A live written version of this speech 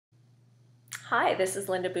Hi, this is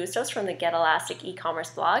Linda Bustos from the Get Elastic e-commerce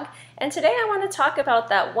blog, and today I want to talk about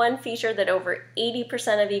that one feature that over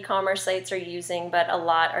 80% of e-commerce sites are using, but a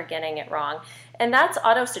lot are getting it wrong, and that's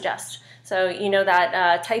Autosuggest. So you know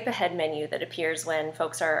that type ahead menu that appears when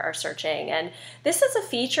folks are searching, and this is a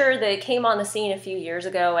feature that came on the scene a few years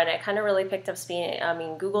ago, and it kind of really picked up speed. I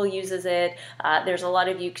mean, Google uses it. There's a lot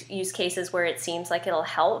of use cases where it seems like it'll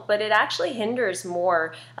help, but it actually hinders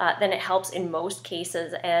more than it helps in most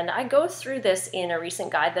cases. And I go through this in a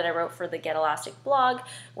recent guide that I wrote for the Get Elastic blog,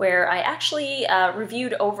 where I actually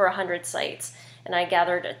reviewed over 100 sites. And I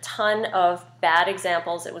gathered a ton of bad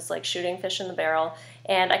examples. It was like shooting fish in the barrel.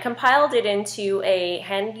 And I compiled it into a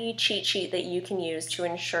handy cheat sheet that you can use to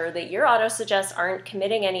ensure that your autosuggests aren't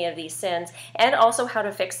committing any of these sins, and also how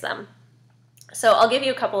to fix them. So I'll give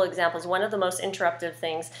you a couple examples. One of the most interruptive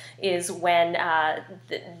things is when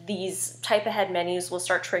these type ahead menus will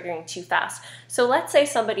start triggering too fast. So let's say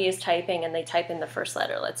somebody is typing and they type in the first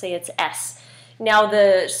letter. Let's say it's S. Now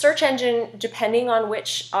the search engine, depending on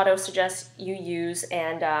which autosuggest you use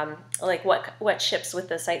and like what ships with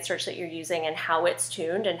the site search that you're using and how it's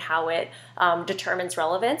tuned and how it determines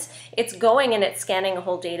relevance, it's going and it's scanning a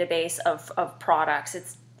whole database of products.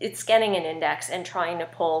 It's scanning an index and trying to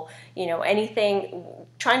pull, anything,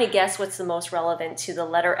 trying to guess what's the most relevant to the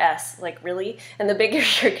letter S, like really? And the bigger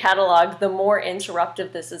your catalog, the more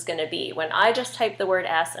interruptive this is gonna be. When I just type the word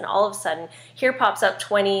S and all of a sudden, here pops up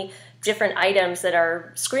 20 different items that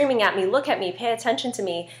are screaming at me, look at me, pay attention to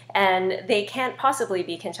me, and they can't possibly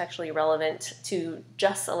be contextually relevant to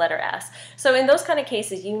just the letter S. So in those kind of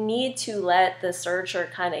cases, you need to let the searcher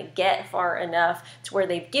kind of get far enough to where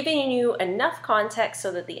they've given you enough context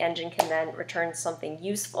so that the engine can then return something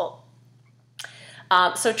useful.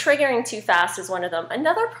 So triggering too fast is one of them.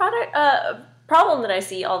 Another problem that I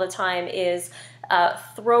see all the time is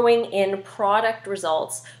throwing in product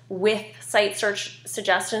results with site search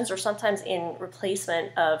suggestions, or sometimes in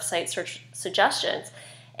replacement of site search suggestions.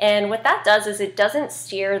 And what that does is it doesn't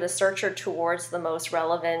steer the searcher towards the most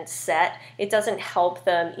relevant set. It doesn't help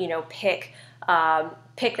them,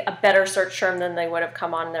 pick a better search term than they would have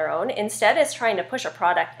come on their own. Instead, it's trying to push a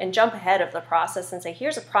product and jump ahead of the process and say,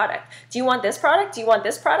 here's a product. Do you want this product? Do you want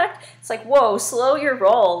this product? It's like, whoa, slow your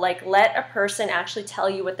roll. Like, let a person actually tell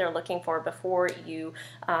you what they're looking for before you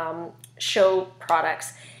show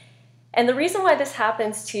products. And the reason why this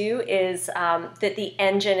happens too is that the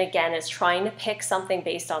engine, again, is trying to pick something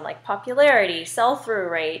based on like popularity, sell-through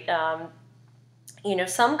rate,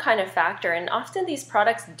 some kind of factor. And often these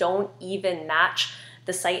products don't even match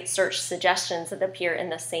the site search suggestions that appear in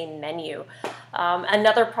the same menu.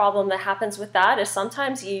 Another problem that happens with that is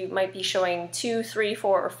sometimes you might be showing 2, 3,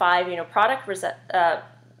 4, or 5, product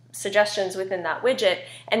suggestions within that widget,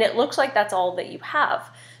 and it looks like that's all that you have.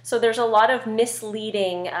 So there's a lot of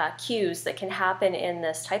misleading cues that can happen in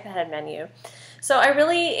this type ahead menu. So I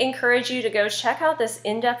really encourage you to go check out this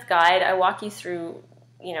in-depth guide. I walk you through,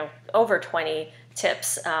 over 20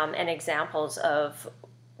 tips and examples of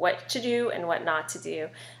what to do and what not to do.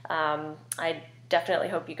 I definitely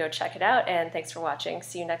hope you go check it out, and thanks for watching.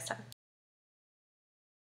 See you next time.